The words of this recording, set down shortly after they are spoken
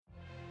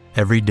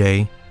Every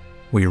day,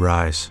 we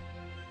rise,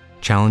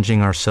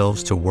 challenging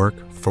ourselves to work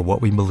for what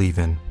we believe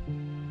in.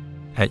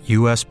 At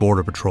U.S.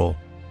 Border Patrol,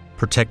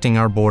 protecting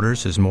our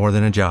borders is more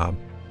than a job.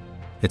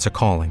 It's a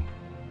calling.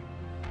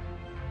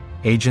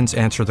 Agents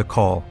answer the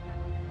call,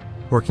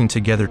 working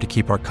together to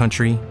keep our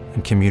country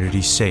and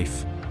communities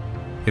safe.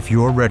 If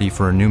you're ready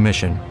for a new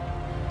mission,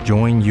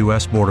 join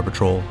U.S. Border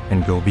Patrol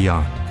and go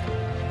beyond.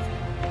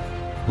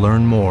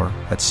 Learn more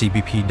at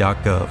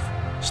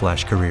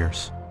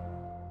cbp.gov/careers.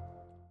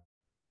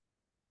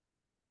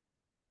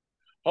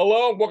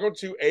 Hello and welcome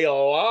to a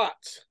lot,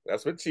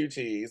 that's with two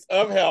T's,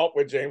 of Help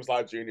with James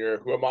Lott Jr.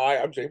 Who am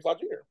I? I'm James Lott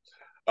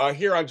Jr.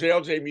 Here on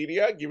JLJ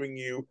Media, giving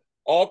you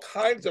all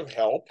kinds of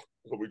help,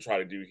 what we try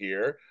to do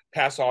here,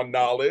 pass on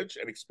knowledge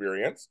and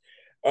experience.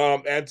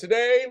 And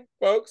today,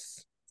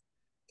 folks,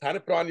 time to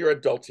put on your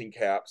adulting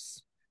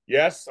caps.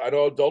 Yes, I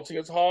know adulting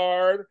is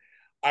hard.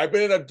 I've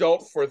been an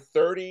adult for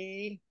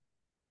 30,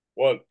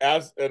 well,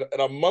 as in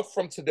a month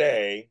from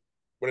today,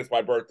 when it's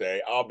my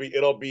birthday,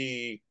 it'll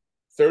be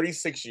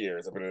 36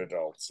 years I've been an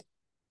adult.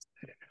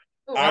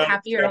 Oh, well,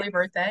 happy early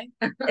birthday.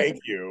 Thank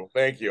you.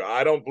 Thank you.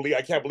 I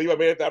can't believe I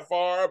made it that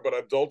far, but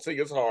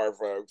adulting is hard,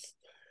 folks.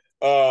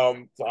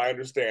 So I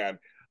understand.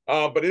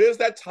 But it is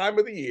that time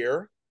of the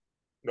year.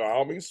 No, I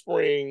don't mean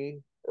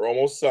spring or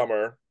almost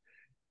summer.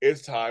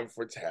 It's time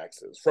for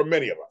taxes for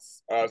many of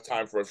us. It's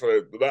time for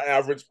the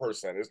average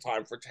person. It's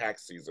time for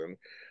tax season.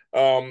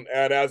 And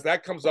as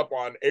that comes up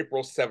on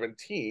April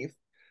 17th,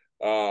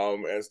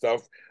 and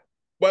stuff.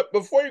 But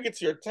before you get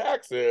to your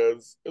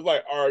taxes, it's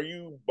like, are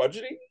you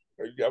budgeting?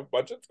 Or you have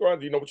budgets going on?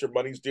 Do you know what your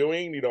money's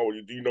doing? Do you know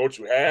what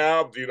you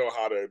have? Do you know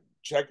how to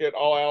check it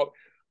all out?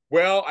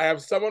 Well, I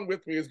have someone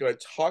with me who's going to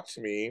talk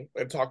to me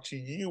and talk to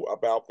you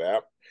about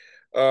that.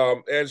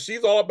 And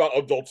she's all about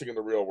adulting in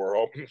the real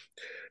world.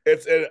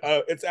 It's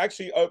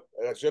actually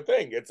that's your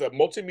thing. It's a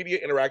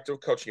multimedia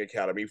interactive coaching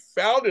academy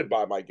founded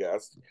by my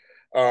guest.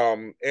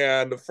 And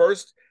the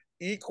first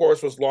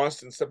e-course was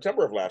launched in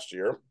September of last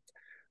year.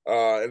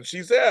 And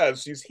she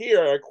says she's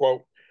here, I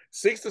quote,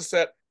 seeks to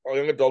set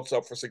young adults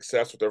up for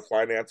success with their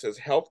finances,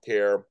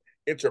 healthcare,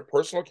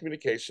 interpersonal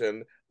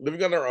communication,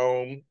 living on their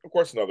own, of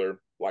course, and other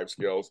life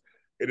skills.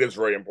 It is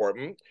very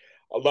important.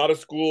 A lot of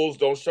schools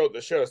don't share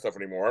this stuff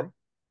anymore.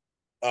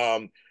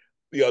 The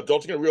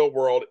Adulting in the Real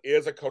World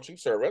is a coaching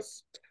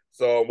service.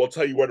 So we'll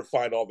tell you where to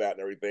find all that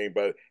and everything.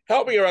 But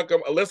help me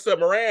welcome Alyssa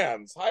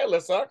Mairanz. Hi,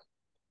 Alyssa.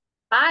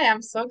 Hi,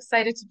 I'm so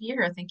excited to be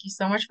here. Thank you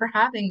so much for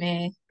having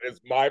me. It's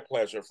my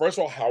pleasure. First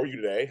of all, how are you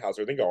today? How's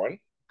everything going?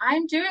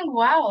 I'm doing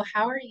well.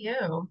 How are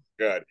you?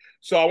 Good.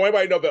 So I want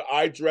everybody to know that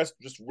I dress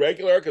just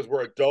regular because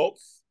we're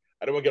adults.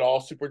 I don't want to get all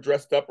super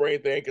dressed up or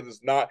anything because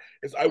it's not.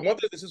 I want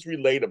that this is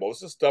relatable.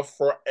 This is stuff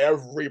for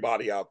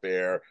everybody out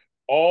there,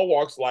 all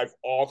walks of life,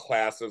 all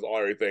classes, all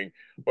everything.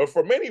 But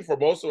for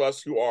most of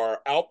us who are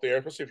out there,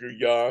 especially if you're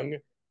young,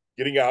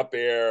 getting out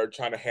there,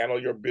 trying to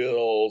handle your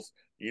bills,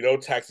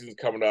 tax season's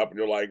coming up, and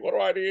you're like, what do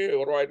I do?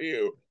 What do I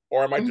do?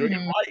 Or am I doing it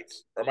Mhm. right?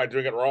 Or am I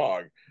doing it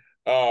wrong?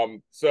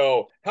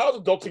 So how's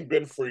adulting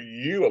been for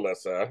you,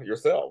 Alyssa,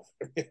 yourself?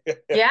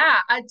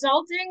 Yeah,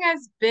 adulting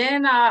has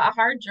been a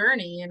hard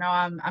journey.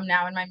 I'm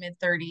now in my mid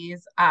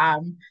 30s.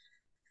 And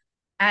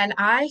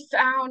I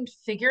found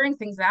figuring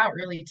things out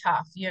really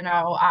tough.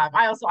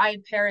 I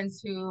had parents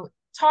who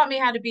taught me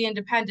how to be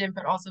independent,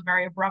 but also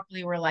very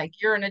abruptly were like,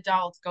 "You're an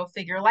adult, go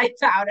figure life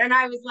out." And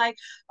I was like,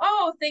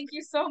 "Oh, thank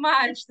you so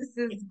much. This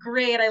is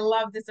great. I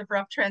love this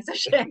abrupt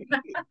transition."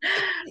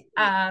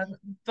 um,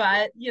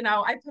 but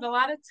I put a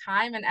lot of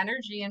time and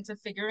energy into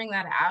figuring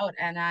that out,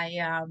 and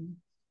I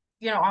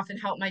often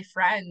help my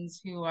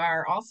friends who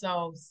are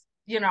also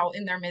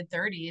in their mid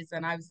 30s.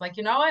 And I was like,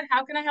 you know what?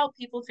 How can I help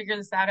people figure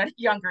this out at a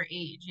younger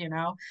age,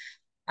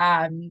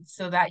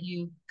 so that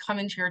you come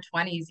into your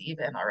 20s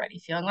even already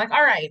feeling like,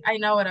 all right, I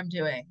know what I'm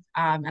doing,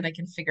 and I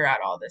can figure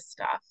out all this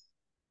stuff.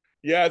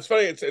 Yeah, it's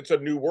funny. It's a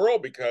new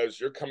world because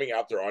you're coming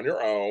out there on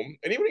your own,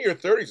 and even in your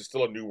 30s, it's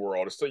still a new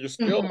world. You're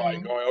still like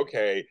Hmm. going,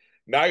 okay,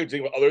 now you're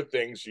dealing with other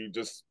things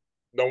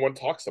no one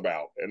talks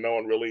about and no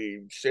one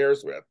really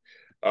shares with.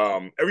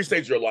 Every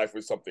stage of your life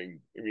is something.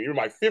 I mean, you're in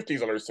my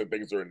 50s, I understand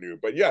things are new,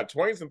 but yeah,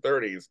 20s and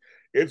 30s,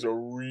 it's a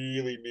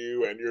really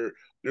new, and you're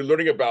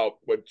learning about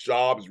what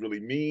jobs really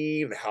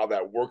mean, how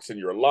that works in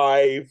your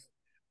life.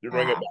 You're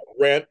learning Yeah. about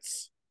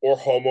rents or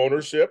home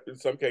ownership in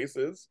some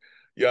cases,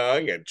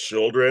 young and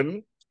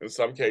children in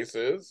some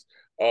cases,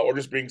 or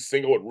just being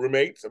single with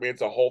roommates. I mean,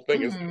 it's a whole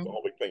thing, isn't it? It's a Hmm.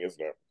 whole big thing,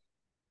 isn't it?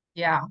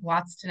 Yeah,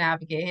 lots to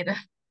navigate.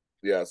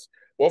 Yes.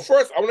 Well,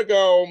 first, I want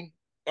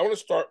to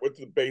start with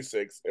the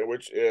basics,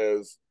 which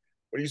is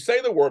when you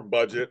say the word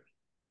budget,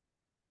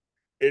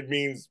 it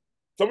means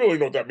some people don't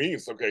know what that means in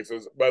some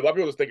cases, but a lot of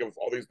people just think of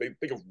all these, they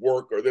think of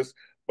work or this,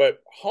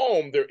 but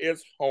there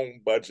is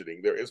home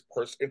budgeting, there is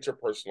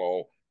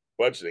interpersonal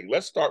budgeting.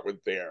 Let's start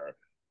with there.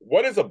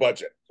 What is a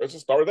budget? Let's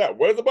just start with that.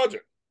 What is a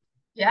budget?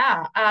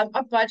 Yeah,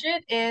 a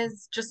budget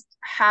is just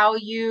how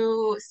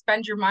you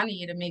spend your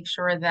money to make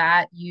sure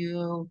that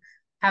you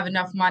have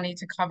enough money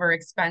to cover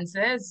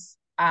expenses,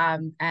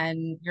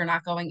 and you're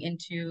not going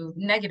into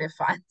negative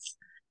funds.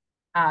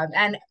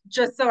 And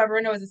just so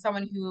everyone knows, as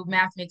someone who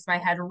math makes my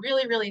head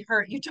really, really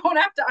hurt, you don't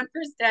have to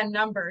understand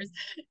numbers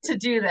to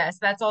do this.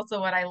 That's also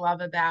what I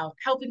love about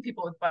helping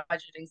people with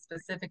budgeting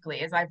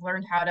specifically, is I've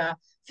learned how to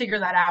figure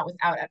that out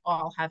without at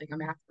all having a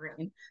math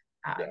brain.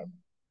 Yeah.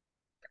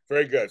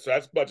 Very good. So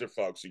that's budget,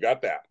 folks. You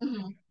got that.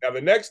 Mhm. Now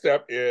the next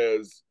step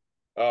is,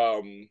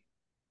 I'm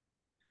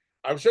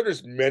sure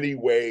there's many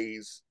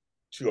ways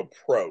to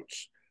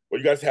approach. Well,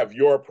 you guys have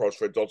your approach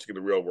for adulting in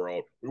the real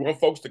world. We want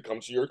folks to come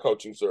to your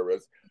coaching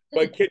service,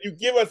 but can you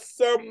give us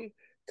some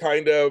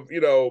kind of,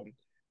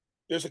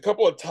 there's a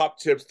couple of top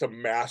tips to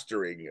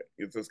mastering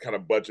this kind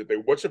of budget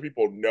thing. What should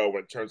people know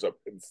when it turns up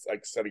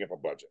like setting up a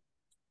budget?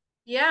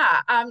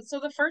 Yeah. So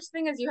the first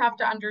thing is you have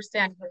to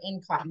understand your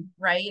income,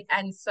 right?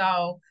 And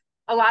so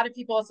a lot of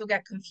people also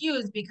get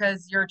confused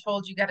because you're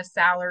told you get a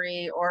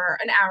salary or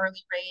an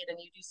hourly rate and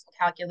you do some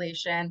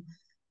calculation.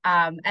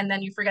 And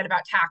then you forget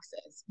about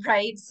taxes,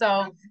 right?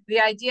 So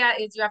the idea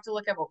is you have to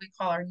look at what we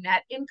call our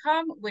net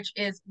income, which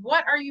is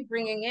what are you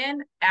bringing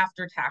in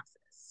after taxes?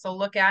 So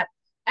look at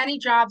any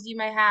jobs you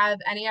may have,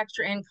 any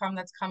extra income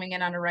that's coming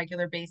in on a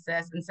regular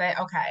basis, and say,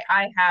 okay,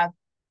 I have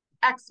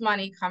X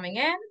money coming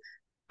in.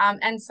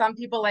 And some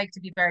people like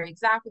to be very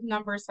exact with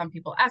numbers. Some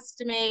people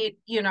estimate,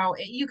 you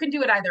can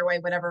do it either way,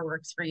 whatever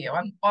works for you.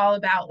 I'm all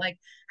about like,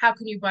 how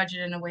can you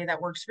budget in a way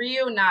that works for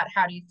you? Not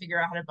how do you figure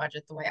out how to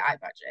budget the way I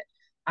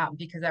budget,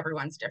 because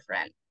everyone's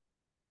different.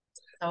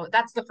 So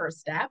that's the first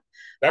step.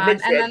 That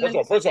makes And sense. then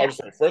First of all, yeah. just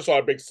saying, first of all,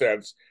 it makes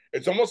sense.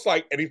 It's almost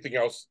like anything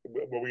else.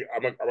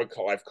 I'm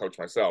a life coach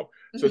myself,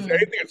 so it's Mhm.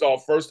 anything. It's all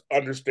first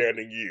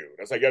understanding you.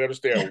 That's like you got to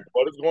understand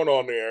what is going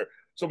on there.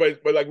 So, but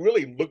like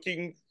really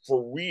looking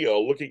for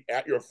real, looking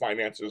at your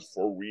finances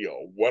for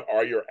real. What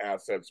are your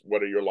assets?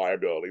 What are your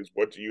liabilities?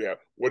 What do you have?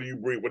 What do you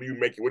bring? What are you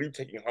making? What are you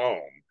taking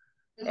home?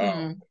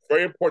 Mhm. It's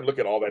very important to look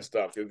at all that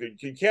stuff because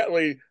you can't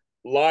really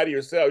lie to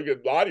yourself. You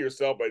can lie to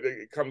yourself, but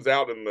it comes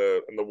out in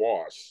the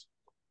wash.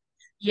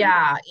 So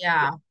Yeah,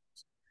 yeah.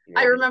 you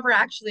I want to be remember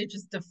actually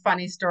just a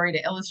funny story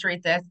to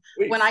illustrate this.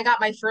 When please. I got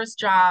my first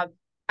job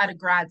at a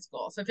grad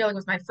school. So I feel like it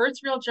was my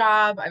first real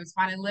job. I was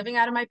finally living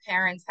out of my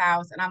parents'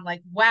 house. And I'm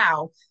like,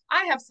 wow,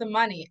 I have some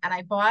money. And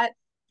I bought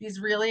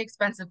these really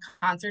expensive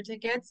concert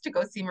tickets to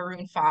go see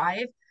Maroon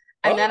 5.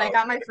 And then I Oh,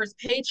 got my first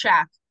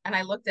paycheck and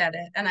I looked at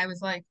it and I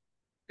was like,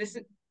 this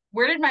is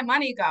where did my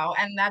money go?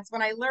 And that's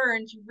when I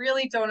learned you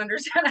really don't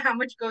understand how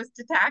much goes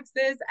to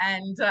taxes,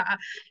 and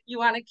you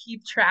want to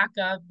keep track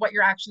of what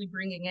you're actually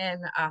bringing in,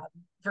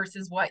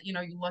 versus what you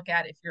look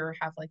at if you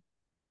have like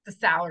the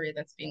salary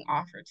that's being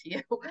offered to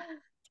you.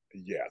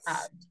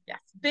 yes. Yes,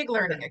 big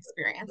learning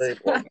experience. Very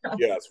important.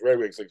 Yes, very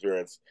big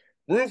experience.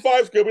 Maroon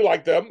 5's good. We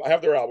like them. I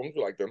have their albums.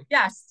 We like them.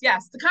 Yes,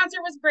 yes, the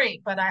concert was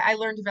great, but I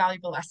learned a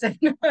valuable lesson.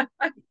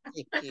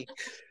 Okay.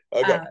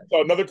 uh,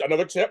 So another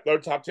tip,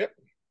 another top tip.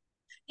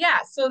 Yeah.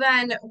 So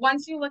then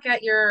once you look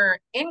at your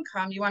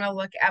income, you want to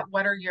look at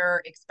what are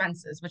your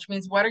expenses, which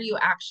means what are you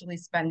actually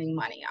spending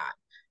money on,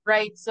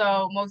 right?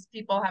 So most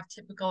people have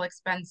typical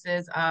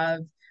expenses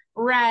of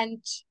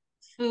rent,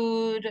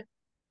 food,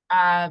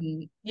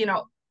 um, you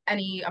know,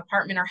 any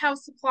apartment or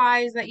house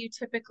supplies that you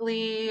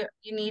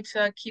need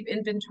to keep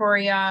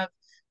inventory of.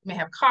 You may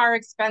have car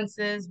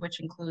expenses,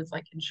 which includes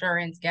like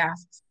insurance,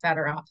 gas,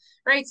 etc.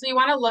 Right? So you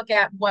want to look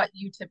at what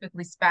you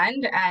typically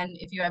spend, and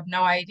if you have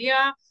no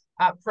idea,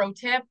 pro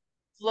tip,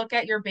 look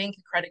at your bank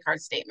and credit card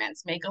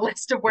statements. Make a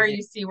list of where Mhm.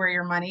 you see where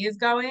your money is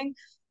going,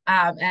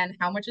 and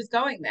how much is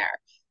going there.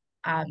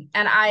 And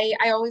I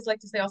always like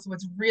to say also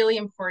what's really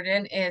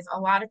important is a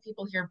lot of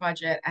people hear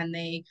budget and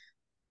they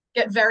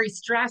get very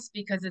stressed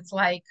because it's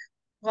like,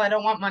 well, I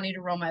don't want money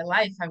to rule my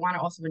life. I want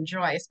to also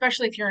enjoy,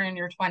 especially if you're in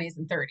your 20s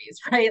and 30s,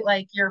 right?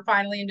 Like you're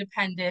finally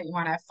independent, you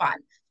want to have fun.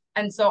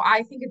 And so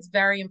I think it's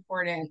very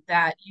important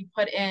that you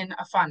put in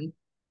a fun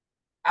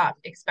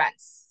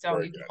expense. So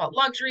Very you can good. call it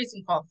luxuries,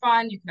 you can call it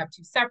fun, you can have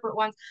two separate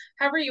ones,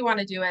 however you want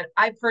to do it.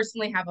 I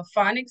personally have a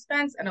fun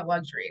expense and a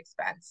luxury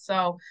expense.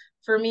 So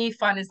for me,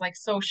 fun is like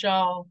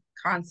social,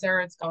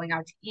 concerts, going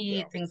out to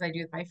Yeah. eat, things I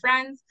do with my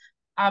friends.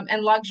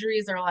 And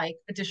luxuries are like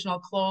additional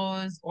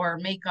clothes or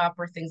makeup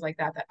or things like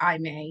that that I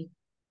may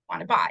want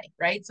to buy,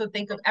 right? So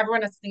think of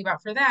everyone has to think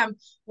about for them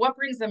what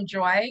brings them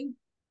joy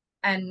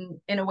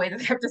and in a way that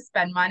they have to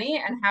spend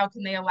money, and how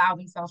can they allow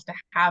themselves to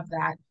have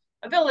that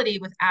ability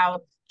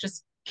without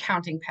just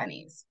counting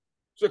pennies.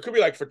 So it could be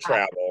like for Uh,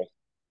 travel,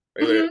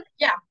 like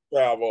yeah,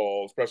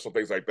 travel, special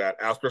things like that,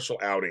 special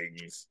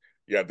outings.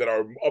 Yeah, that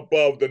are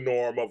above the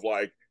norm of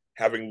like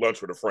having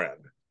lunch with a friend.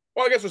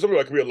 Well, I guess for some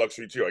people that could be a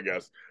luxury too. I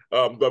guess,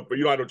 but I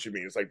know what you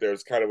mean. It's like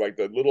there's kind of like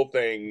the little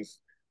things,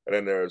 and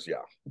then there's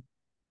yeah,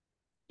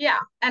 yeah.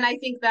 And I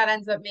think that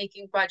ends up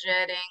making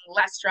budgeting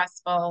less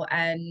stressful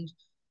and,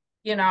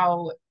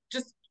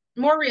 just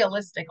more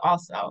realistic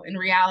also. In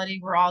reality,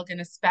 we're all going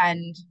to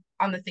spend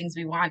on the things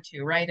we want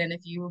to, right? And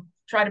if you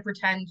try to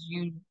pretend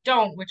you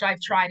don't, which I've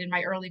tried in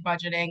my early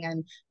budgeting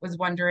and was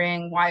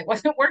wondering why it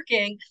wasn't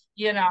working,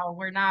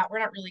 we're not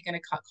really going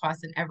to cut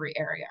costs in every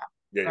area,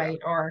 yeah, yeah. right?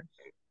 Or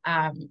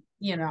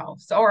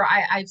so or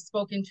I've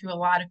spoken to a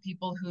lot of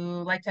people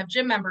who like to have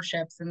gym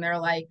memberships and they're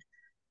like,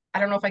 I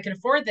don't know if I can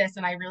afford this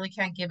and I really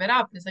can't give it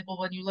up. It's like, well,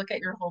 when you look at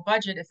your whole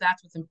budget, if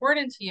that's what's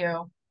important to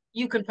you,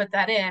 you can put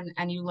that in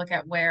and you look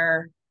at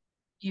where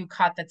you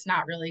cut that's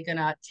not really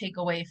gonna take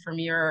away from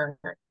your,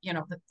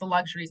 the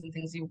luxuries and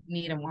things you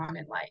need and want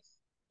in life.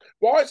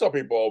 Well, I tell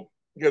people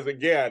because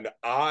again,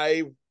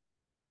 I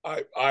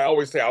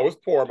always say I was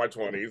poor in my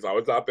 20s. I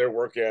was out there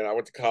working. I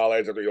went to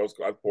college. I was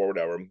poor,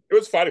 whatever. It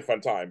was a fun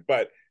time.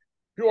 But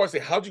people always say,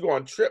 "How'd you go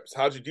on trips?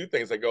 How'd you do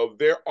things?" I go,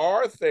 "There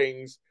are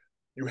things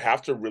you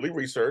have to really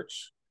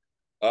research."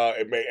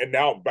 And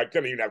now back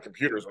then you didn't have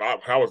computers. When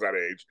I was that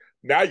age.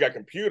 Now you got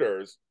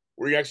computers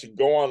where you actually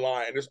go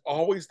online, and there's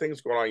always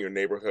things going on in your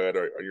neighborhood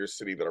or your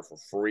city that are for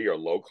free or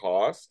low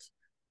cost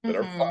that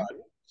are Mm-hmm.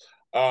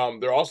 fun.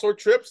 There are also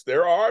trips.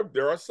 There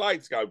are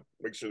sites. Got to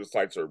make sure the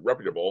sites are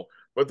reputable.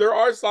 But there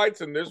are sites,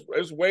 and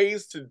there's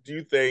ways to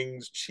do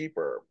things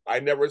cheaper. I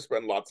never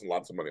spend lots and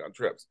lots of money on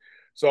trips,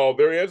 so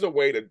there is a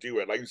way to do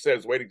it. Like you said,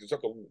 it's a way to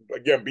just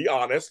again be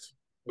honest.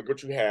 Look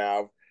what you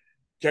have.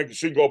 You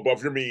shouldn't go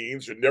above your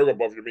means. You should never go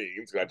above your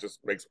means. That just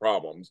makes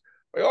problems.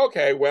 Like,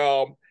 okay,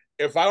 well,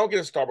 if I don't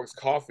get a Starbucks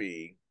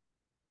coffee,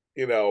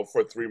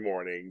 for 3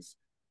 mornings,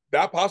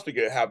 that possibly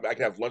I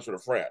can have lunch with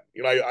a friend.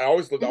 I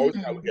always kind of look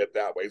Mm-hmm. at it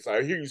that way. So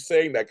I hear you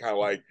saying that kind of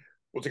like,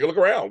 well, take a look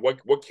around.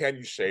 What can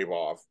you shave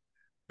off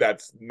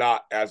that's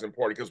not as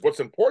important? Because what's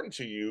important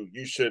to you,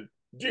 you should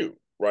do,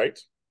 right?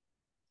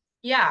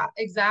 Yeah,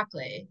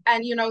 exactly.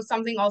 And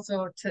something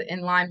also to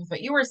in line with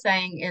what you were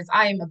saying is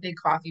I am a big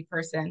coffee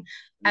person. Me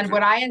And too.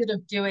 what I ended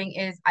up doing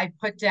is I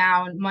put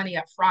down money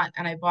up front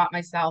and I bought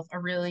myself a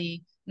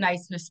really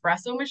nice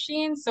Nespresso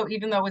machine. So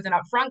even though it was an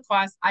upfront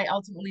cost, I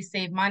ultimately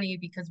saved money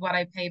because what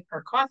I pay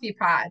per coffee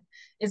pod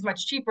is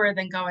much cheaper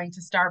than going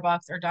to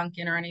Starbucks or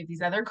Dunkin' or any of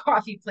these other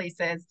coffee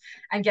places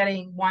and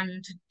getting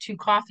 1 to 2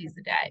 coffees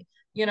a day.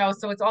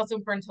 So it's also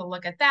important to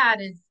look at that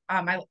is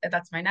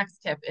that's my next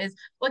tip is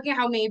looking at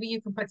how maybe you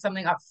can put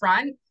something up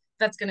front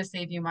that's going to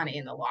save you money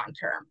in the long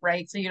term,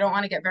 right? So you don't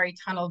want to get very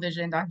tunnel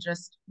visioned on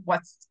just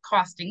what's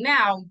costing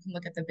now. You can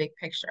look at the big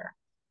picture.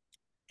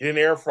 Get an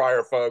air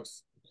fryer,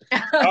 folks.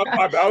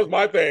 That was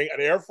my thing.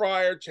 An air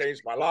fryer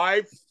changed my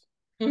life.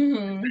 Hmm.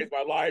 Changed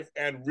my life,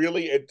 and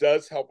really, it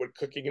does help with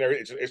cooking and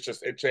everything.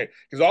 It changed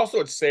because also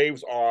it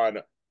saves on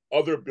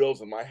other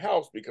bills in my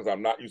house because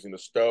I'm not using the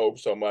stove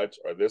so much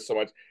or this so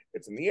much.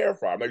 It's in the air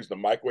fryer. I'm not using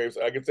the microwaves.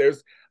 I can say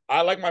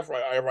I like my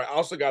fryer. I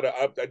also got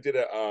I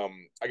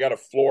got a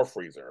floor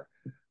freezer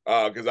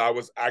because I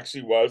was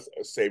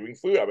saving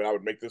food. I mean, I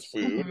would make this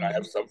food and I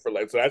have Hmm. some for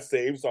later, so that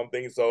saves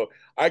something. So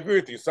I agree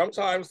with you.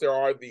 Sometimes there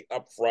are the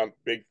upfront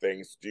big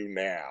things to do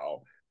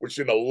now, which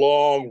in the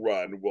long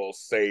run will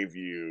save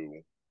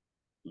you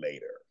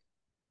later.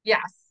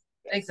 Yes,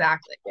 Yes,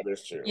 exactly. that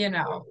is true.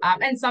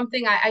 And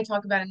something I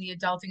talk about in the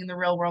Adulting in the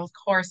Real World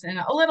course in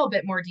a little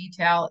bit more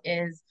detail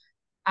is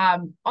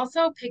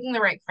also picking the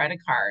right credit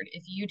card.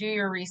 If you do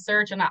your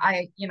research, and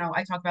I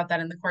talk about that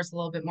in the course a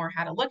little bit more,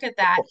 how to look at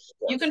that,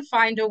 you Yes. can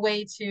find a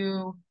way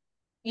to,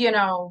 you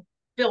know,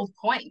 build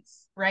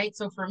points, right?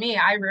 So for me,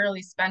 I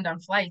rarely spend on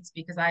flights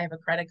because I have a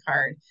credit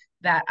card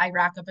that I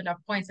rack up enough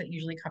points that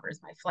usually covers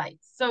my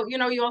flights. So,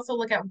 you also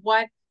look at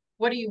what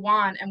do you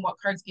want and what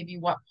cards give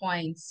you what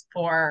points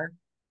for,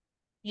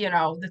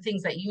 the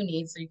things that you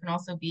need. So you can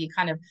also be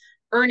kind of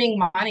earning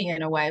money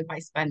in a way by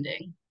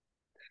spending.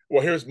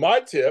 Well, here's my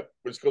tip,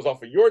 which goes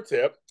off of your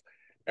tip,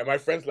 and my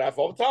friends laugh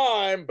all the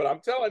time, but I'm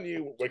telling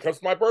you, when it comes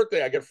to my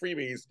birthday, I get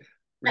freebies,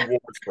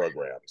 rewards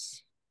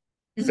programs.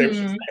 Same as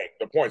you're Hmm. saying,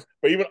 the points.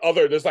 But even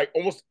there's like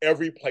almost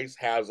every place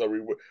has a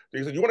reward.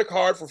 They said, you want a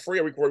card for free,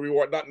 a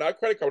reward, not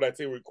credit card, but I'd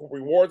say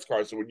rewards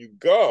card. So when you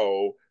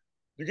go,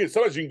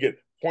 sometimes you can get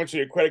points on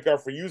your credit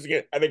card for using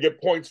it, and then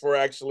get points for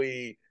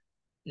actually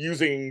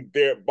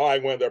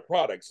buying one of their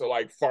products. So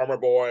like Farmer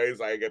Boys,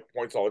 I get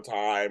points all the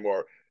time,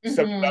 or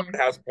 7-Eleven Hmm.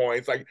 has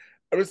points. Like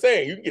I was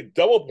saying, you can get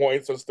double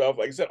points on stuff,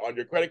 like you said, on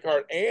your credit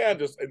card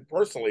and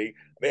personally,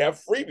 they have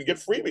you get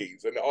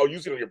freebies, and I'll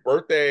use it on your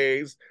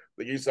birthdays.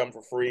 They use some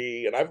for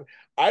free, and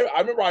I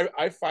remember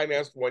I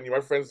financed one year.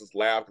 My friends just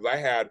laughed because I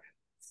had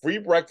free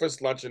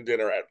breakfast, lunch, and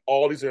dinner at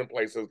all these different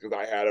places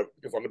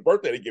because on the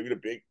birthday they give you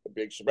the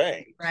big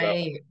shebang. So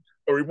Right.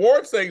 the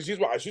rewards thing, she's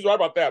right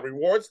about that.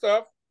 Reward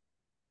stuff,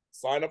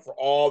 sign up for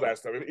all that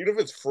stuff. Even if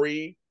it's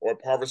free or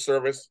part of a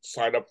service,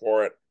 sign up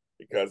for it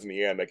because in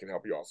the end, they can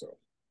help you also.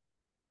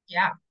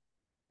 Yeah.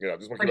 Just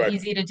want to keep Pretty that.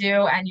 easy to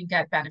do and you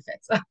get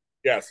benefits.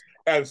 Yes.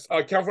 As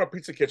California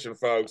Pizza Kitchen,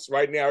 folks,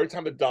 right now, every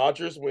time the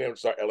Dodgers win, which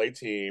is our LA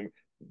team,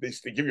 they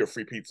give you a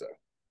free pizza.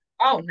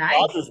 Oh, nice.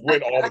 Dodgers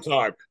win all the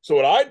time. So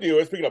what I do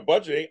is, speaking of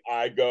budgeting,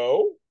 I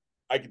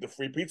get the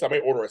free pizza. I may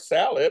order a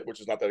salad, which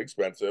is not that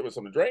expensive, and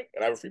something to drink,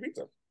 and I have a free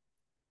pizza.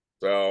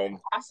 So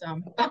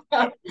Awesome.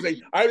 I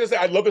just say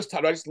I love this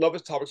topic. I just love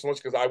this topic so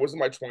much because I was in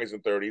my 20s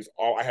and 30s.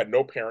 I had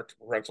no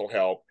parental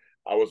help.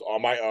 I was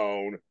on my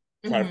own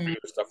trying to Hmm. figure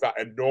this stuff out,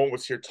 and no one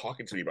was here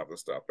talking to me about this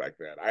stuff back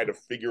then. I had to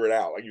figure it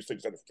out. Like you said,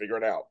 you had to figure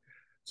it out.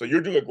 So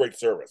you're doing a great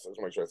service. I just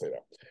want to make sure I say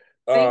that.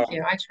 Thank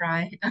you. I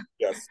try.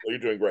 Yes, you're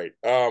doing great.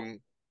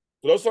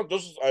 So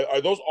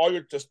are those all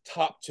your just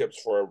top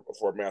tips for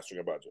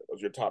mastering a budget? Those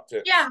are your top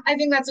tips? Yeah, I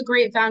think that's a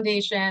great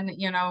foundation.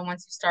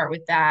 Once you start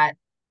with that,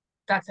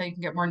 that's how you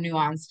can get more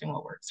nuanced in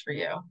what works for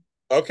you.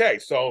 Okay,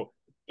 so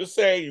just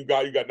say you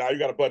got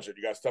a budget,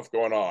 you got stuff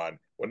going on.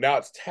 Well, now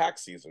it's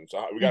tax season,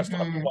 so we got to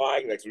start Hmm.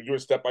 applying next. We do it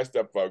step by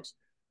step, folks.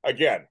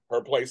 Again,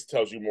 her place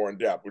tells you more in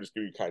depth. We just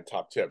give you kind of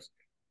top tips.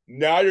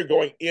 Now you're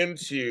going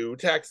into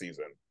tax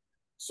season,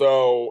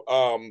 so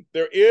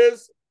there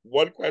is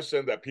one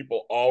question that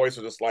people always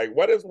are just like,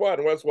 what is what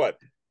and what's what?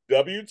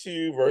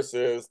 W-2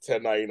 versus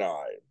 1099.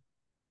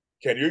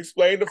 Can you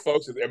explain to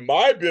folks in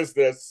my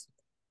business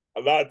a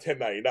lot of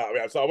 1099? I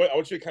mean, so I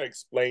want you to kind of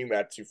explain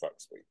that to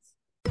folks, please.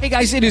 Hey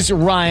guys, it is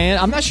Ryan.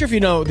 I'm not sure if you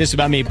know this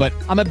about me, but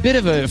I'm a bit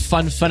of a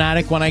fun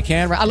fanatic when I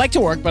can. I like to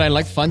work, but I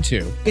like fun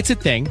too. It's a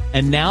thing.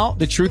 And now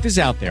the truth is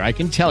out there. I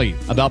can tell you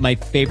about my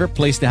favorite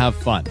place to have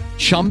fun.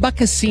 Chumba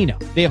Casino.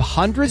 They have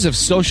hundreds of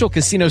social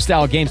casino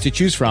style games to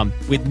choose from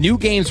with new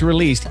games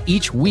released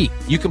each week.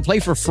 You can play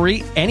for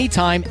free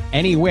anytime,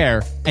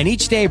 anywhere. And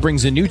each day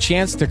brings a new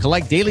chance to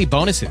collect daily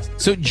bonuses.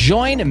 So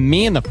join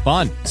me in the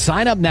fun.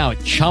 Sign up now at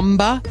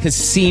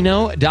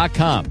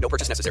ChumbaCasino.com. No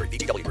purchase necessary.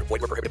 VGW. Void where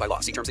prohibited by law.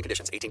 See terms and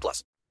conditions.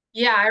 18+.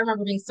 Yeah, I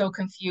remember being so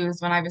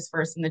confused when I was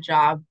first in the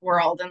job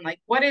world and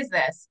like, what is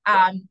this?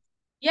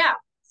 Yeah.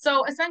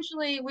 So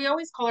essentially, we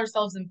always call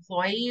ourselves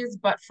employees,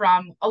 but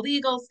from a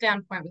legal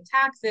standpoint with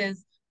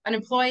taxes, an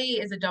employee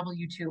is a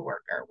W-2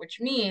 worker,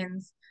 which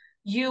means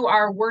you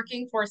are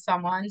working for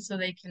someone so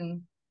they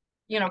can,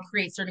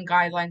 create certain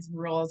guidelines and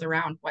rules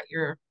around what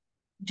you're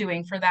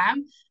doing for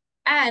them.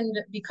 And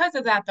because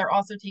of that, they're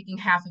also taking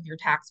half of your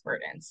tax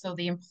burden. So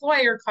the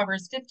employer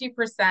covers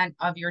 50%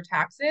 of your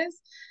taxes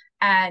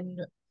and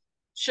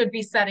should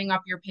be setting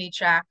up your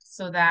paycheck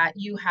so that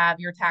you have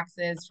your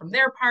taxes from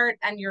their part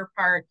and your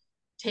part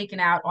taken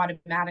out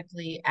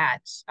automatically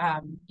at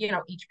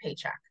each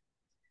paycheck.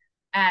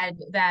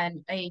 And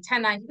then a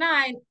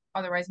 1099,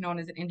 otherwise known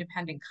as an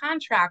independent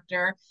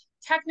contractor,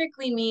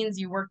 technically means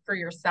you work for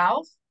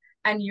yourself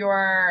and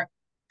you're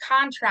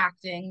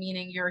contracting,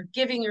 meaning you're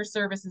giving your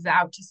services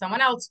out to someone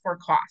else for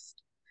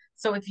cost.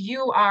 So if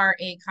you are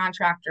a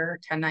contractor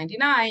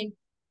 1099,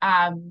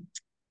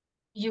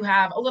 you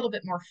have a little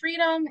bit more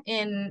freedom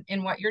in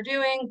what you're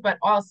doing, but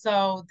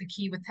also the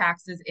key with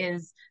taxes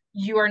is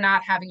you are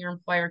not having your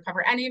employer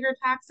cover any of your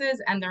taxes,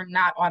 and they're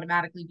not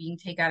automatically being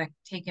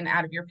taken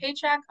out of your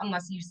paycheck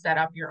unless you set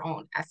up your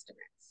own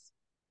estimates.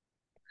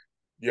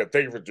 Yeah,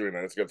 thank you for doing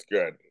that. That's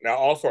good. Now,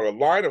 also on the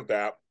line of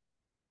that,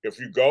 if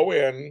you go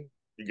in,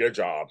 you get a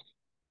job,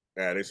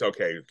 and it's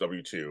okay, it's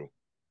W-2.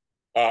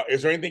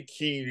 Is there anything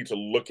key you need to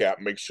look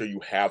at, make sure you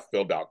have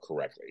filled out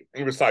correctly? I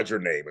mean, besides your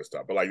name and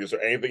stuff, but like, is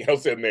there anything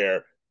else in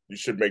there you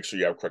should make sure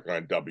you have correctly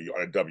on a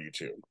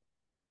W-2?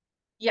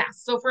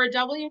 Yes. So for a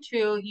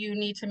W-2, you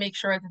need to make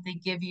sure that they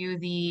give you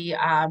the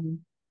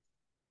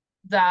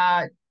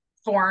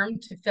form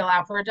to fill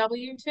out for a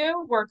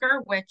W-2 worker,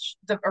 which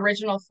the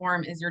original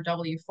form is your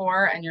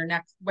W-4, and your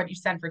next what you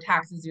send for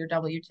taxes is your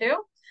W-2. Yeah.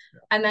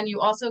 And then you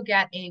also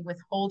get a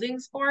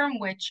withholdings form,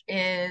 which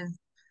is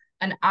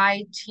an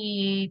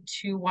IT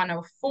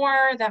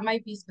 2104 that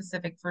might be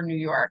specific for New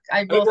York.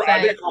 I think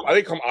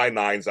come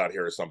I-9s out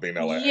here or something in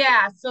LA.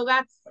 Yeah, so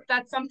that's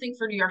something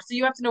for New York. So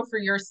you have to know for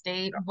your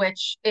state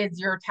which is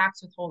your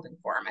tax withholding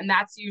form, and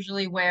that's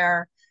usually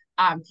where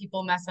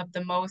people mess up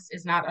the most,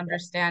 is not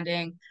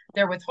understanding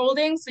their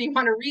withholding. So you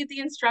want to read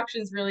the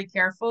instructions really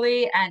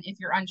carefully, and if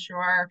you're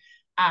unsure,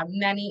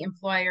 many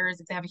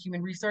employers, if they have a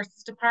human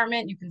resources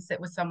department, you can sit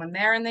with someone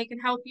there and they can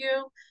help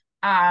you.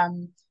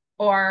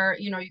 Or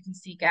you can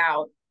seek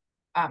out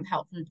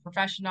help from a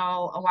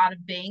professional. A lot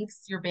of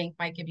banks, your bank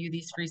might give you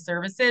these free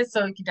services.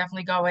 So you can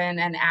definitely go in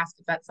and ask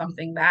if that's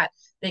something that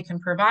they can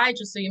provide,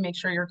 just so you make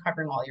sure you're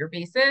covering all your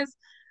bases.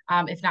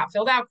 If not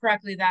filled out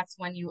correctly, that's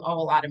when you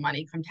owe a lot of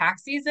money come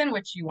tax season,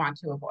 which you want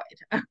to avoid.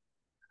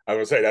 I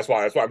was gonna say that's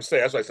why I'm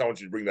saying that's why I want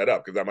you to bring that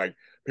up, because I'm like,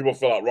 people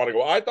fill out wrong and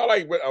go, I thought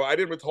I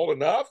didn't withhold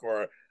enough,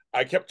 or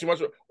I kept too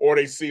much, or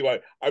they see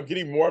like I'm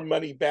getting more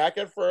money back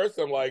at first.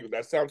 I'm like,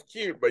 that sounds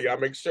cute, but yeah,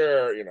 make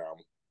sure Yeah.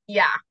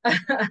 Yeah,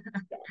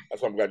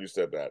 that's why I'm glad you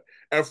said that.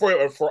 And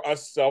for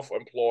us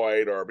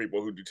self-employed or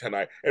people who do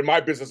 1099, in my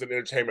business and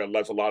entertainment,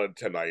 there's a lot of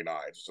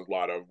 1099s. It's a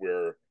lot of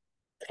we're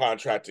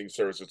contracting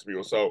services to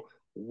people. So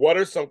what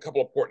are some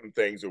couple important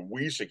things that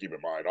we should keep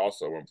in mind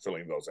also when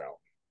filling those out?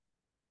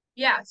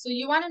 Yeah, so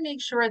you want to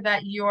make sure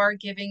that you're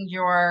giving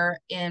your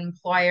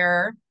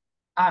employer,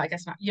 I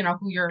guess not,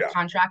 who you're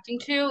contracting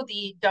to,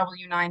 the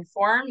W-9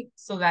 form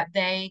so that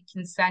they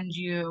can send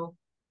you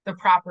the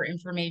proper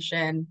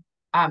information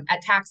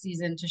at tax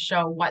season to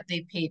show what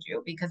they paid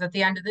you. Because at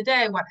the end of the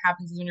day, what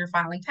happens is when you're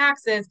filing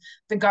taxes,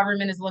 the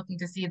government is looking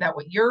to see that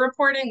what you're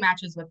reporting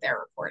matches what they're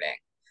reporting.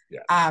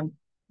 Yes.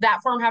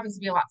 That form happens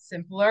to be a lot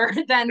simpler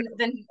than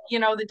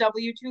the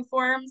W-2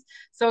 forms.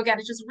 So again,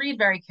 it's just read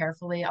very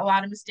carefully. A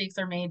lot of mistakes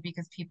are made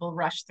because people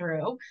rush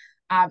through.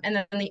 And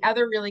then the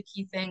other really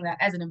key thing that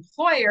as an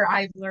employer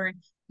I've learned,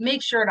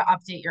 make sure to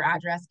update your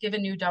address. Give a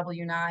new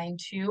W-9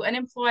 to an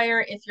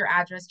employer if your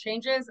address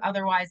changes.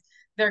 Otherwise,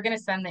 they're going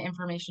to send the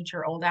information to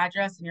your old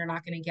address and you're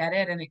not going to get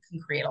it, and it can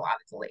create a lot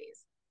of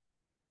delays.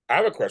 I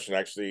have a question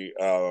actually.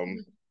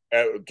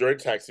 During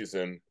tax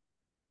season,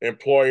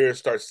 employers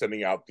start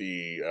sending out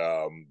the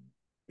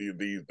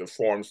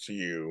forms to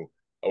you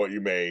of what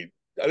you made.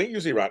 I think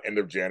usually around end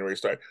of January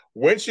start.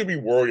 When should you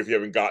be worried if you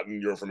haven't gotten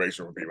your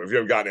information from people? If you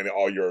haven't gotten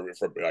all your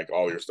stuff,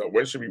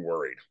 when should you be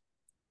worried?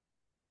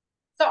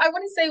 So I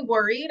wouldn't say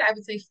worried. I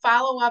would say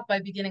follow up by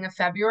beginning of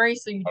February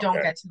so you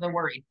don't get to the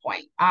worried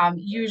point.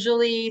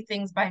 Usually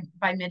things by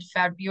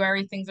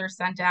mid-February, things are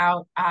sent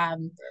out.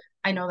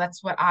 I know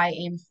that's what I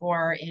aim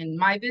for in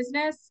my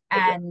business.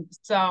 And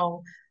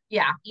so,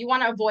 yeah, you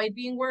want to avoid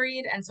being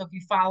worried. And so if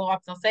you follow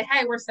up, they'll say,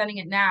 hey, we're sending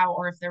it now.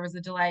 Or if there was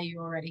a delay, you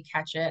already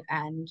catch it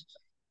and,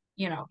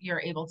 you're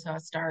able to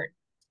start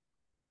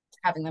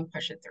having them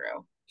push it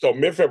through. So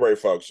mid-February,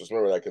 folks, just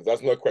remember that because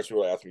that's another question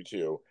you really asked me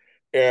too.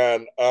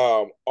 And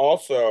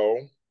also,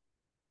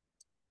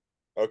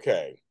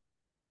 okay,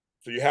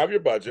 so you have your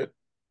budget,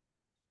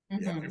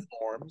 you have your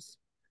forms,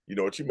 you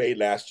know what you made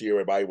last year,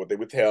 everybody, what they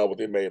would tell, what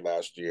they made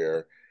last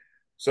year.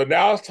 So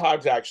now it's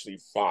time to actually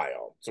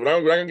file. So we're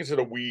not going to get to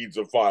the weeds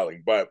of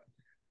filing, but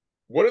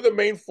what are the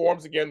main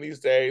forms again these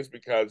days?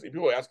 Because if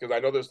people ask, because I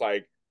know there's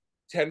like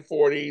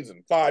 1040s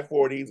and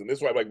 540s and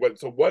this way, like, what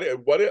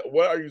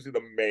are usually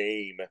the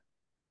main,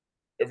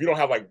 if you don't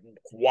have like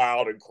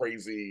wild and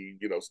crazy,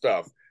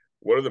 stuff,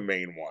 what are the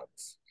main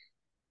ones?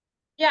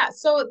 Yeah,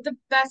 so the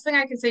best thing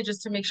I can say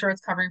just to make sure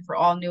it's covering for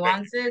all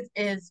nuances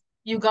is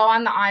you go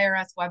on the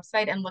IRS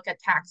website and look at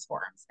tax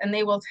forms, and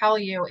they will tell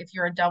you if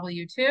you're a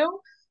W-2,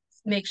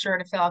 make sure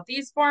to fill out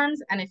these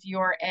forms, and if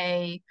you're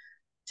a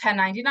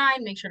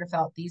 1099, make sure to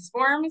fill out these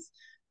forms.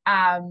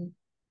 And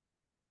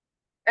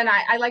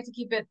I like to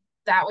keep it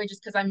that way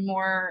just because I'm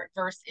more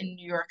versed in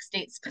New York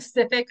State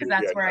specific because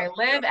that's where I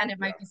live, and it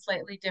might be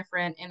slightly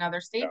different in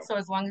other states. So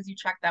as long as you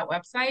check that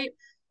website,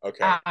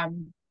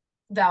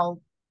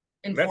 they'll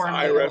inform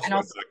you. And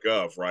also,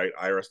 IRS.gov, right?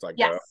 IRS.gov.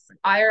 Yes,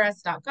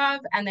 IRS.gov,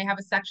 and they have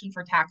a section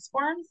for tax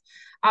forms.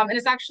 And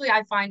it's actually,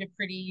 I find, a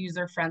pretty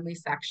user-friendly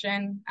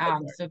section.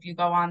 So if you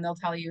go on, they'll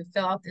tell you,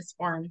 fill out this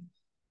form,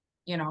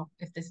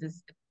 if this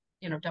is,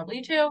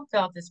 W-2, fill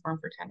out this form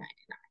for 1099.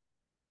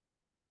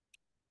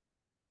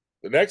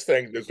 The next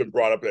thing that's been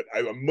brought up that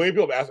many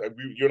people have asked,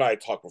 you and I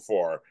had talked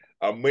before,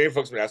 many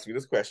folks have been asking me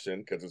this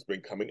question because it's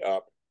been coming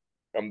up,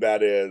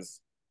 that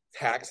is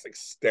tax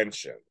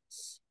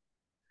extensions.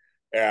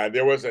 And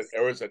there was an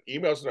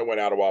email that went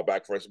out a while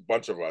back for us, a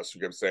bunch of us, who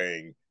kept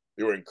saying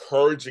they were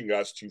encouraging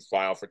us to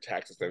file for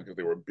tax extensions because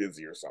they were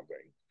busy or something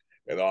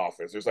in the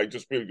office. It's like,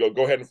 just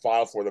go ahead and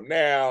file for them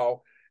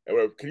now.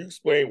 And can you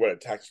explain what a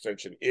tax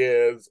extension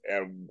is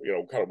and,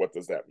 kind of what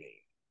does that mean?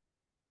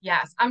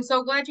 Yes, I'm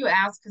so glad you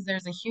asked because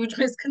there's a huge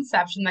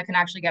misconception that can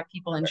actually get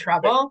people in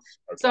trouble.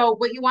 So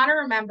what you want to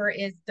remember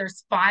is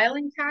there's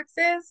filing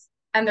taxes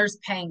and there's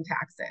paying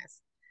taxes.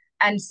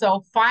 And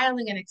so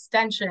filing an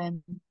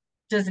extension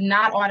does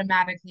not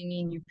automatically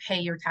mean you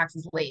pay your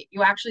taxes late.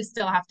 You actually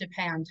still have to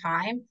pay on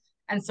time.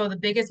 And so the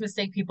biggest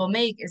mistake people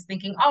make is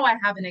thinking, oh, I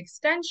have an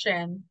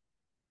extension,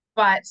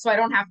 but so I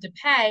don't have to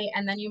pay.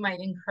 And then you might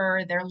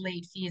incur their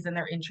late fees and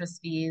their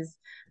interest fees,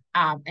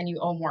 and you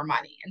owe more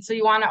money. And so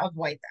you want to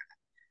avoid that.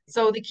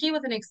 So the key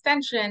with an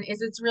extension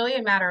is it's really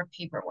a matter of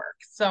paperwork.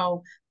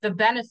 So the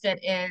benefit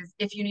is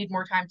if you need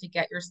more time to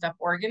get your stuff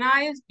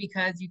organized,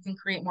 because you can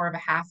create more of a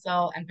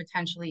hassle and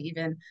potentially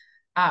even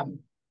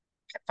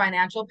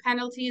financial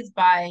penalties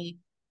by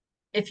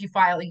if you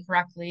file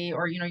incorrectly,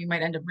 or you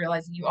might end up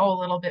realizing you owe a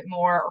little bit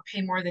more or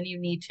pay more than you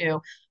need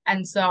to.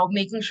 And so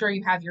making sure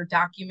you have your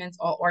documents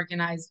all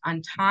organized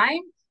on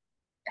time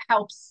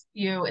helps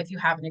you if you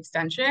have an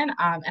extension.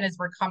 And as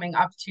we're coming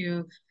up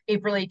to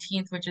April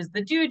 18th, which is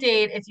the due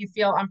date, if you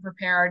feel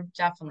unprepared,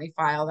 definitely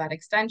file that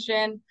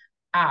extension.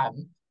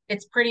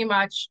 It's pretty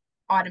much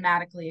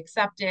automatically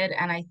accepted.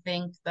 And I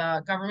think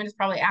the government is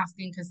probably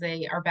asking because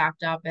they are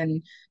backed up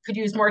and could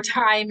use more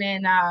time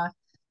in,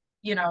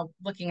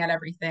 looking at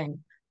everything.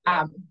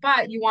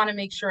 But you want to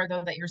make sure,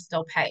 though, that you're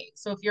still paying.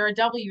 So if you're a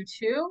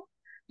W-2,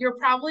 you're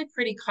probably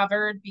pretty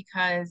covered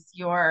because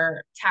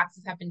your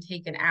taxes have been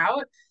taken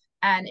out.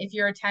 And if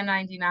you're a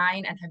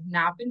 1099 and have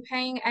not been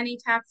paying any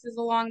taxes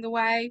along the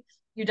way,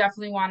 you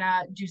definitely want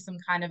to do some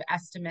kind of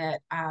estimate.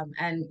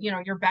 And,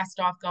 you're best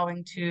off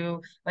going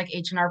to like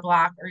H&R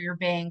Block or your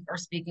bank or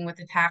speaking with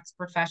a tax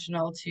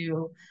professional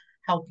to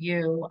help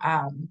you,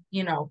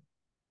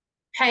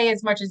 pay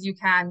as much as you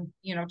can,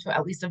 to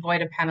at least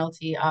avoid a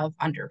penalty of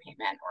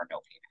underpayment or no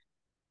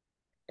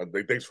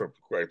payment. Thanks for,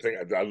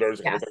 I learned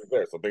a couple things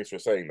there. So thanks for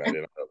saying that. I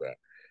didn't know that.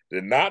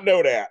 Did not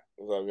know that.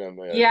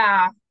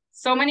 Yeah.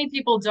 So many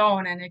people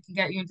don't, and it can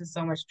get you into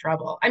so much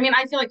trouble. I mean,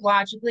 I feel like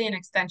logically an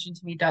extension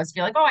to me does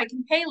feel like, oh, I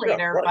can pay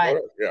later, but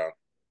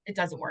it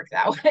doesn't work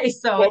that way.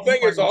 So the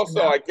thing is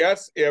also, I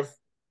guess if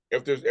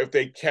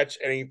they catch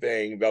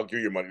anything, they'll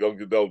give you money.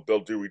 They'll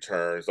do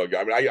returns. I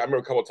remember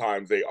a couple of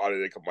times they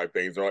audited a couple of my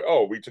things. They're like,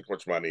 oh, we took too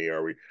much money,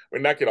 or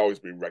that can always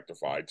be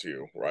rectified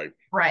too, right?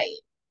 Right.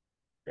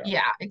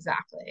 Yeah,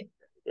 exactly.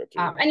 that too.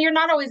 And you're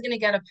not always going to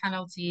get a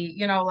penalty,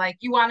 like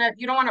you don't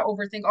want to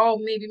overthink, oh,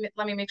 maybe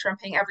let me make sure I'm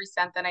paying every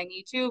cent that I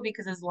need to,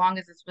 because as long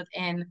as it's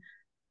within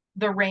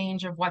the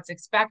range of what's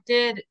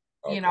expected,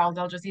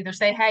 they'll just either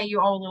say, hey, you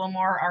owe a little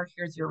more, or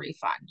here's your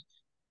refund.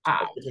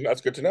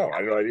 That's good to know. I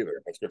didn't know that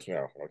either. That's good to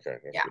know. Okay.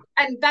 Yeah.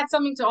 And that's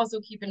something to also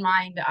keep in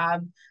mind.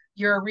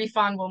 Your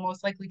refund will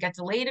most likely get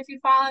delayed if you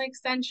file an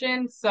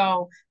extension.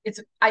 So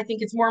I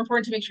think it's more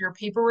important to make sure your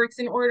paperwork's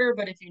in order.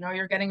 But if you know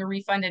you're getting a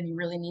refund and you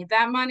really need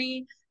that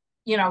money,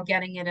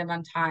 getting it in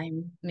on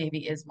time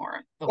maybe is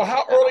more. Well,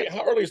 how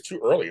early is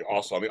too early?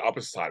 Also, on the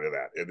opposite side of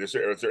that, is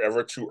there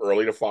ever too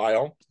early to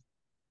file?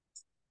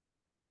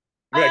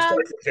 I mean, like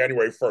starting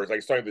January 1st,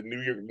 like starting the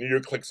New Year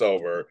clicks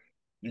over.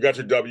 You got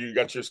your you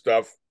got your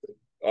stuff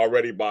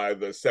already by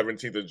the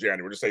 17th of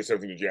January. Just say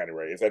 17th of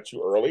January. Is that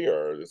too early,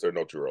 or is there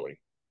no too early?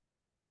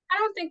 I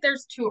don't think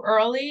there's too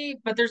early,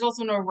 but there's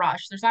also no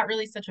rush. There's not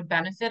really such a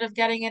benefit of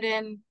getting it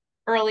in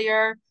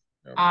earlier.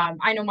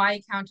 I know my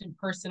accountant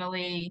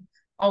personally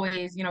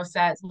always,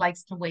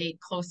 likes to wait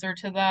closer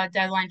to the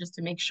deadline just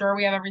to make sure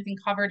we have everything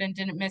covered and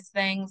didn't miss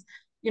things,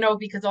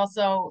 because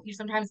also you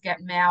sometimes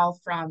get mail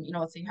from,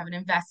 let's say you have an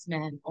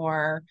investment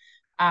or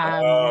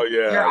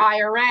your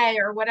IRA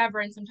or whatever,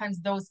 and sometimes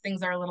those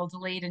things are a little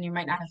delayed and you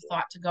might not have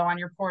thought to go on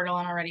your portal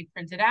and already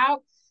print it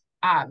out.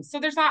 So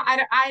there's not,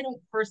 I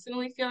don't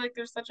personally feel like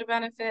there's such a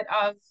benefit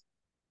of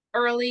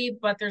early,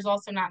 but there's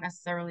also not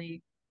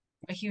necessarily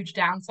a huge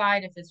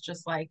downside if it's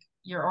just like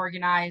you're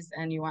organized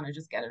and you want to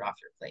just get it off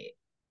your plate.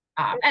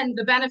 And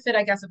the benefit,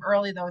 I guess, of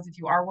early, though, is if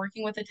you are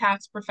working with a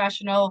tax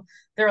professional,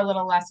 they're a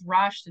little less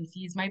rushed and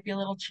fees might be a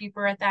little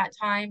cheaper at that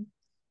time.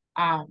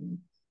 But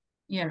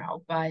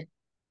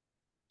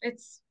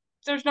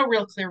there's no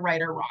real clear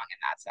right or wrong in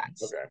that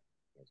sense. Okay,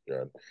 that's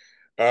good.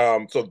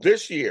 So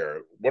this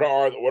year, what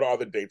are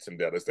the dates and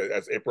deadlines?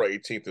 As April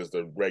 18th is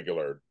the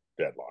regular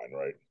deadline,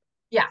 right?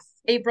 Yes,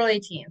 April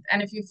 18th.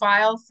 And if you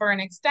file for an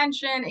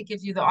extension, it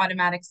gives you the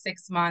automatic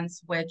 6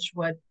 months, which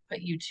would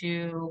put you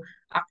to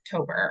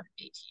October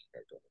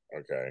 18th.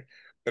 Okay.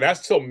 And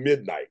that's till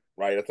midnight,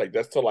 right?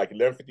 That's till like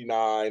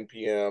 11:59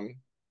 p.m.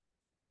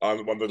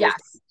 On one of those.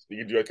 Yes. You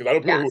can do it because I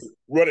know people who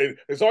run it.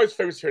 It's always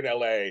famous here in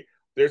LA.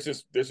 There's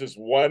this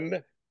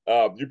one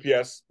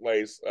UPS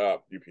place,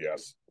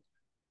 UPS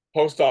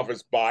post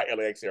office by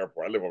LAX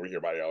airport. I live over here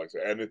by LAX,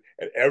 and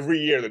every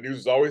year the news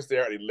is always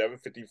there at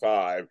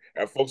 11:55,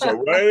 and folks are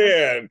running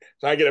in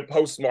trying to get it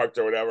postmarked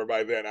or whatever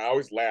by then. I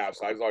always laugh.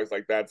 So I was always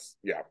like, that's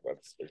the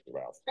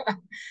mouth.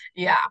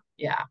 Yeah.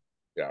 Yeah.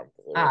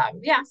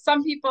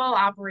 Some people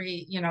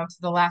operate, to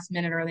the last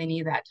minute or they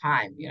need that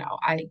time.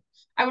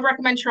 I would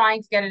recommend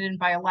trying to get it in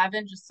by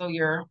 11, just so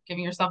you're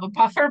giving yourself a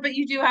buffer, but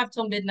you do have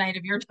till midnight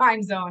of your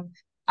time zone,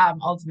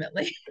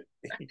 ultimately.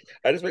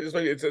 I just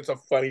it's a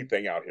funny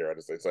thing out here.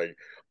 It's like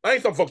I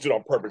think some folks do it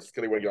on purpose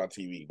because they want to get on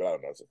TV, but I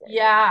don't know. It's funny.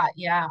 Yeah.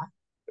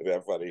 Is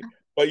that funny?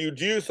 But you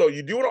do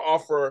want to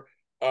offer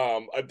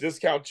a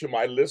discount to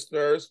my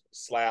listeners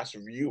 /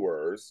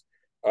 viewers,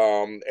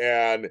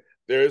 and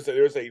there's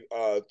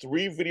a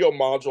 3 video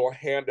module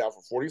handout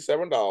for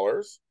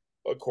 $47,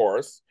 of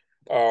course,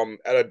 at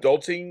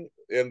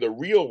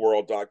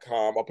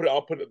adultingintherealworld.com. I'll put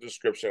it in the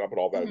description. I'll put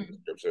all that in the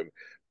description.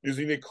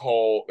 Using the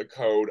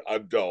code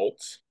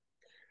ADULT.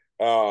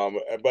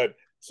 But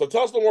so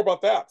tell us a little more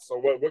about that. So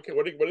what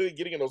are they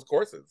getting in those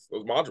courses,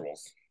 those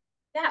modules?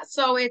 Yeah,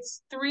 so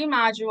it's 3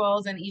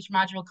 modules, and each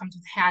module comes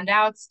with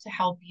handouts to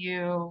help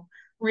you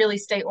really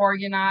stay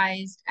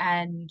organized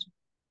and,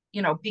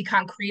 be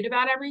concrete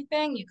about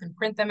everything. You can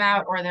print them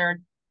out, or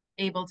they're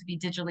able to be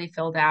digitally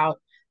filled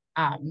out,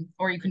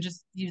 or you can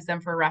just use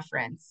them for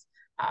reference,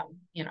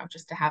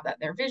 just to have that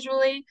there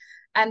visually.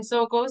 And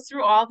so it goes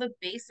through all the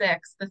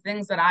basics, the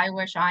things that I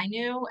wish I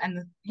knew,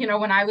 and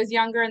when I was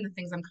younger, and the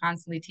things I'm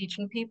constantly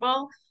teaching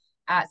people.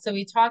 So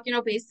we talk,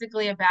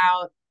 basically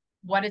about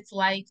what it's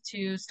like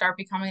to start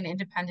becoming an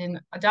independent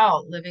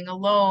adult, living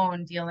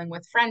alone, dealing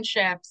with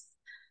friendships.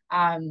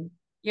 I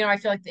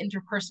feel like the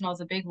interpersonal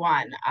is a big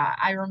one.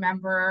 I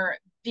remember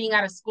being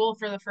out of school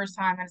for the first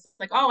time, and it's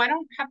like, oh, I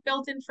don't have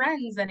built-in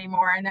friends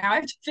anymore, and now I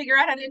have to figure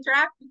out how to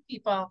interact with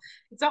people.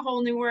 It's a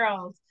whole new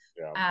world.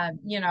 Yeah.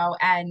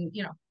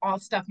 All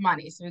stuff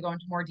money. So we go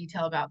into more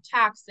detail about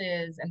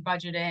taxes and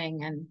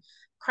budgeting and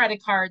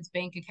credit cards,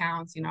 bank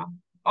accounts,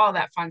 all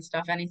that fun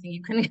stuff, anything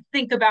you can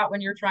think about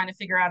when you're trying to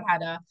figure out how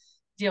to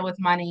deal with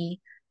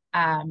money.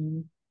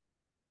 And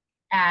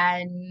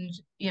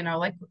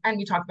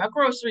we talk about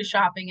grocery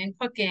shopping and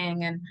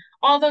cooking and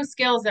all those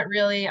skills that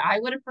really I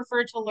would have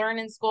preferred to learn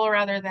in school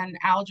rather than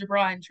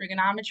algebra and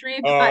trigonometry.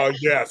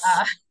 But yes.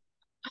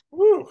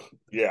 Woo,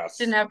 yes.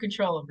 Didn't have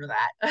control over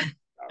that.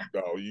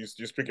 No, you're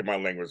speaking my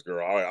language,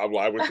 girl. I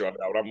with you on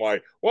that. I'm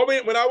like, well,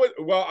 I mean,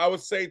 I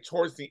would say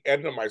towards the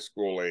end of my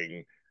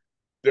schooling,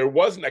 there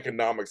was an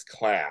economics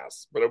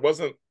class, but it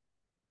wasn't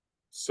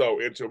so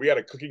into. We had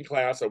a cooking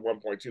class at one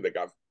point too. They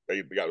got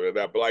rid of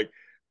that, but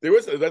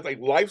that's like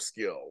life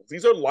skills.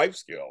 These are life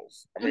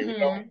skills. I mean,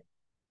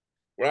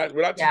 we're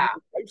not teaching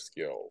life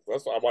skills.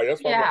 That's why.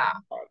 That's why. Yeah.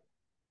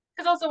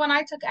 Because also when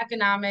I took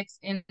economics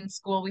in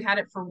school, we had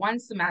it for one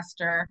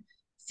semester,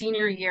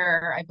 senior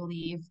year, I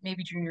believe,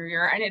 maybe junior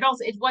year. And it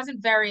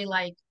wasn't very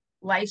like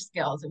life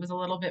skills. It was a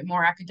little bit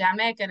more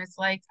academic. And it's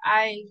like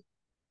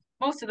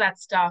most of that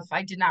stuff,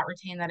 I did not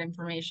retain that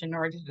information,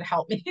 nor did it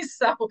help me.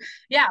 So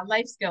yeah,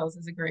 life skills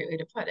is a great way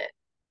to put it.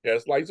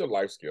 Yes, these are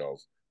life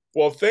skills.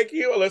 Well, thank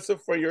you, Alyssa,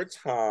 for your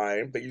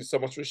time. Thank you so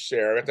much for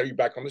sharing. I'll have you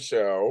back on the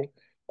show.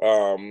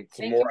 Thank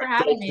you for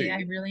having me.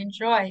 I really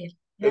enjoyed.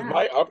 It's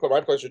my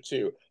pleasure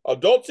too.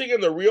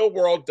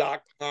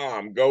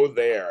 Adultingintherealworld.com. Go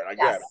there. And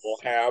again, we'll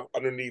have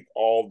underneath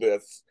all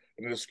this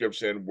in the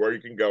description where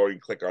you can go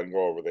and click on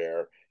go over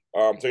there.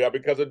 So yeah,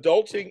 because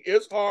adulting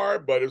is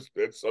hard, but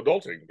it's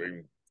adulting. I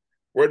mean,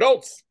 we're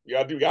adults.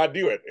 You gotta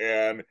do it.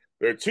 And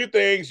there are two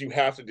things you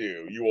have to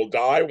do. You will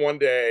die one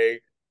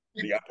day.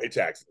 You gotta pay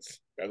taxes.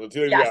 That's the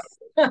two things you have to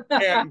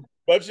do. And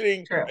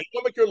budgeting, you want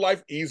to make your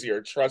life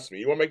easier. Trust me.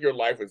 You want to make your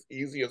life as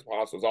easy as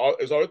possible.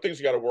 There's other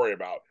things you got to worry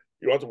about.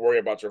 You don't have to worry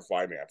about your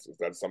finances.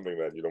 That's something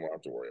that you don't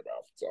have to worry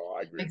about. So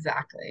I agree.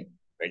 Exactly.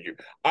 Thank you.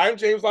 I'm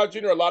James Lott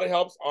Jr. A lot of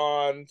helps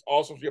on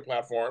all social media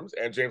platforms,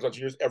 and James Lott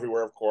Jr. is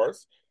everywhere, of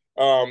course.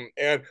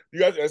 And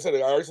you guys, I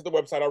already said the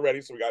website already,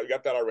 so we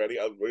got that already.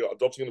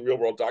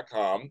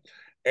 Adultingintherealworld.com.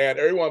 And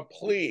everyone,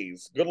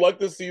 please, good luck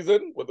this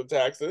season with the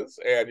taxes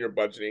and your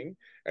budgeting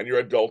and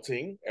your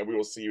adulting, and we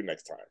will see you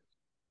next time.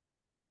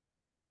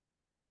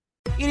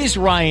 It is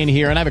Ryan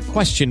here, and I have a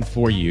question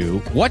for you.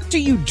 What do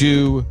you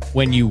do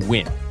when you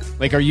win?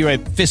 Like, are you a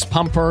fist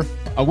pumper,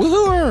 a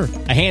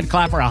woohooer, a hand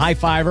clapper, a high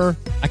fiver?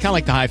 I kind of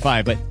like the high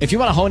five, but if you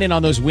want to hone in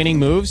on those winning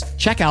moves,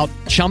 check out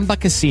Chumba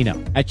Casino.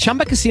 At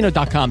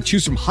ChumbaCasino.com,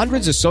 choose from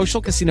hundreds of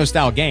social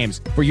casino-style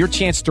games for your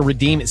chance to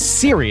redeem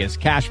serious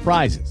cash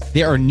prizes.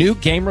 There are new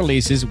game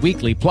releases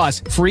weekly,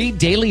 plus free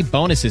daily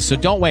bonuses, so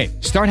don't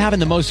wait. Start having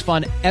the most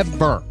fun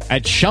ever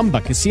at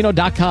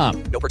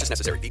ChumbaCasino.com. No purchase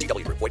necessary.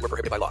 VGW Group. Void where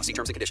prohibited by law. See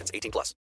terms and conditions. 18+.